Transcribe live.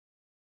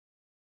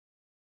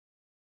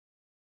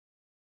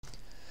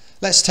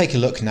Let's take a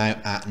look now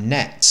at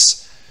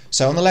nets.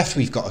 So on the left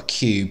we've got a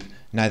cube.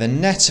 Now the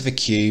net of a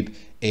cube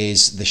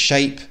is the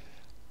shape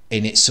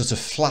in its sort of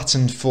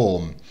flattened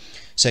form.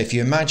 So if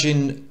you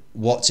imagine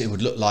what it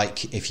would look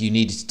like if you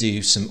needed to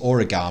do some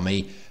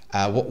origami,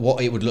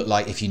 what it would look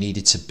like if you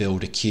needed to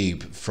build a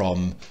cube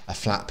from a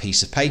flat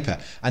piece of paper.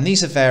 And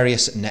these are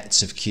various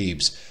nets of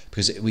cubes,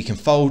 because we can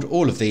fold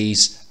all of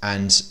these,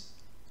 and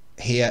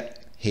here,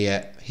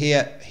 here,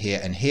 here, here,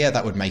 and here,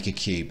 that would make a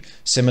cube.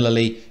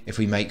 Similarly, if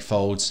we make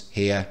folds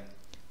here,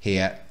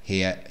 here,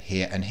 here,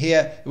 here, and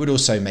here, it would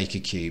also make a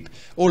cube.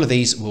 All of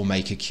these will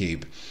make a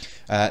cube.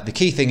 The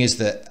key thing is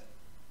that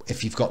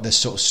if you've got this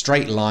sort of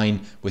straight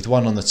line with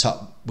one on the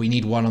top, we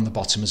need one on the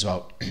bottom as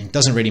well. It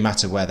doesn't really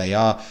matter where they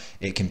are.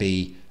 It can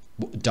be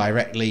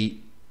directly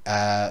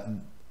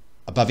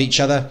above each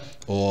other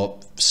or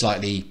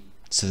slightly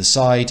to the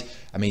side.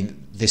 I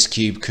mean, this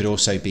cube could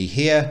also be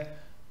here,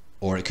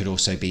 or it could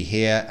also be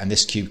here, and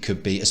this cube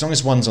could be, as long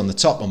as one's on the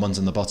top and one's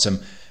on the bottom,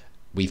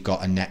 we've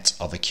got a net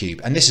of a cube.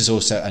 And this is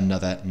also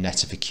another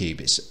net of a cube.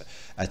 It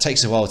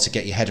takes a while to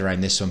get your head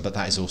around this one, but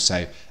that is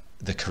also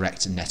the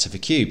correct net of a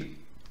cube.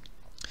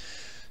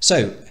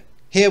 So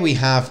here we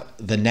have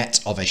the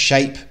net of a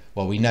shape.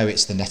 Well, we know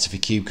it's the net of a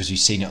cube because we've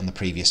seen it on the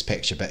previous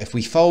picture, but if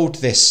we fold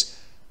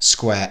this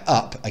square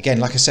up,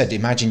 again, like I said,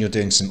 imagine you're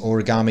doing some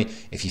origami.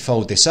 If you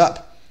fold this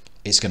up,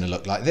 it's going to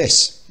look like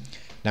this.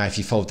 Now, if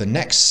you fold the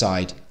next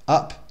side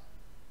up,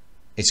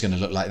 it's going to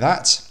look like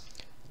that.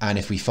 And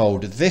if we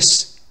fold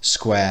this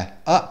square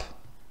up,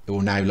 it will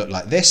now look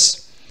like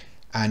this.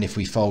 And if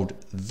we fold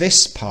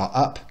this part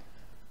up,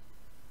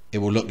 it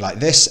will look like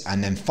this.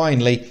 And then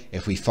finally,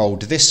 if we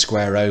fold this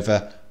square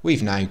over,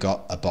 we've now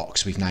got a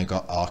box. We've now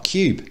got our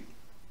cube.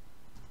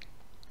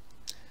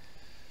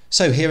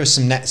 So here are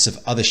some nets of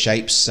other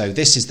shapes. So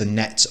this is the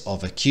net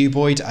of a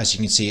cuboid. As you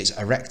can see, it's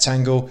a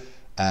rectangle,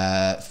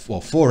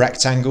 well, 4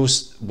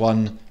 rectangles,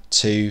 1,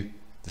 2,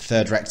 the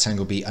third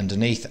rectangle be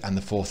underneath and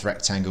the fourth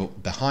rectangle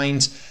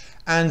behind.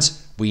 And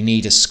we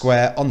need a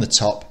square on the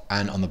top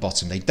and on the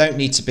bottom. They don't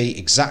need to be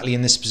exactly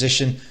in this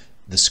position.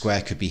 The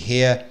square could be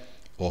here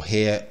or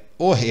here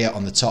or here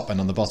on the top, and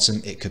on the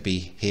bottom it could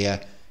be here,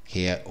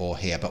 here or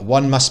here. But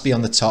one must be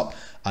on the top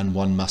and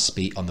one must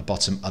be on the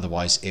bottom,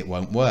 otherwise it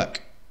won't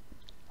work.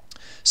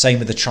 Same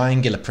with the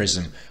triangular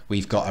prism.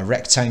 We've got a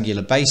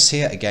rectangular base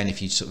here. Again, if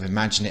you sort of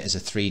imagine it as a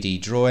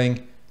 3D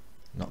drawing,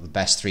 not the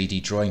best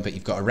 3D drawing, but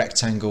you've got a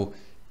rectangle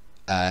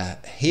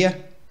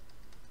here.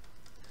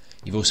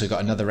 You've also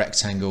got another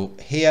rectangle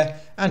here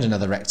and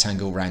another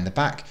rectangle round the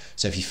back.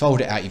 So if you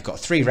fold it out, you've got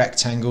 3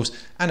 rectangles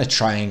and a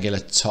triangular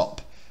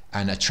top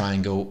and a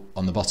triangle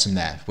on the bottom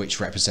there, which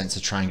represents the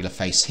triangular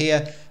face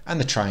here and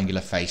the triangular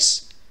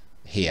face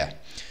here.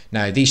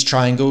 Now, these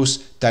triangles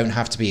don't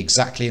have to be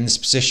exactly in this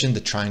position.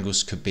 The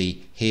triangles could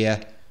be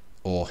here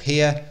or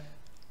here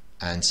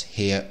and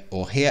here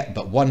or here,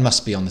 but one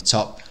must be on the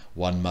top,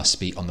 one must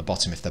be on the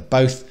bottom. If they're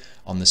both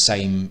on the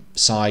same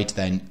side,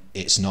 then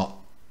it's not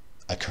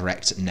a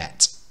correct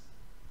net.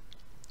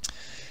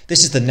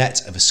 This is the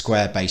net of a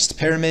square-based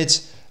pyramid.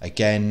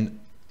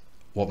 Again,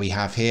 what we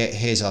have here,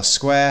 here's our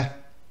square,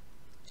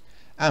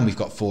 and we've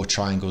got 4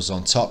 triangles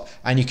on top.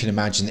 And you can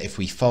imagine that if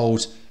we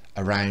fold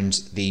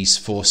around these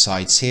 4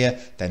 sides here,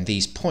 then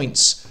these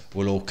points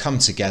will all come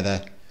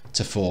together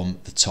to form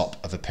the top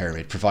of a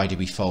pyramid, provided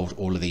we fold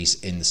all of these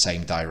in the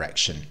same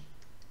direction.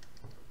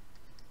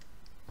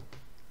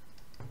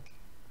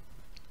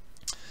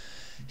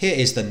 Here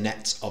is the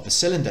net of a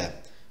cylinder.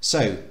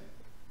 So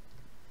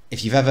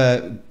if you've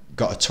ever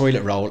got a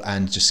toilet roll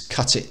and just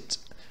cut it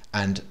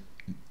and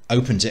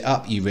opened it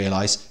up, you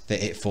realize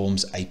that it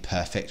forms a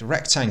perfect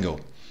rectangle.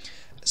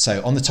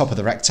 So on the top of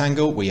the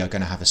rectangle, we are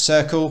going to have a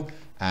circle,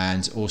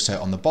 and also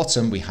on the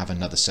bottom, we have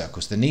another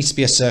circle. So there needs to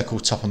be a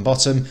circle top and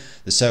bottom.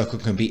 The circle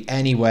can be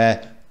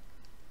anywhere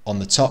on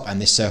the top,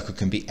 and this circle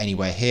can be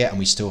anywhere here, and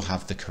we still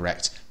have the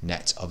correct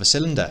net of a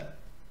cylinder.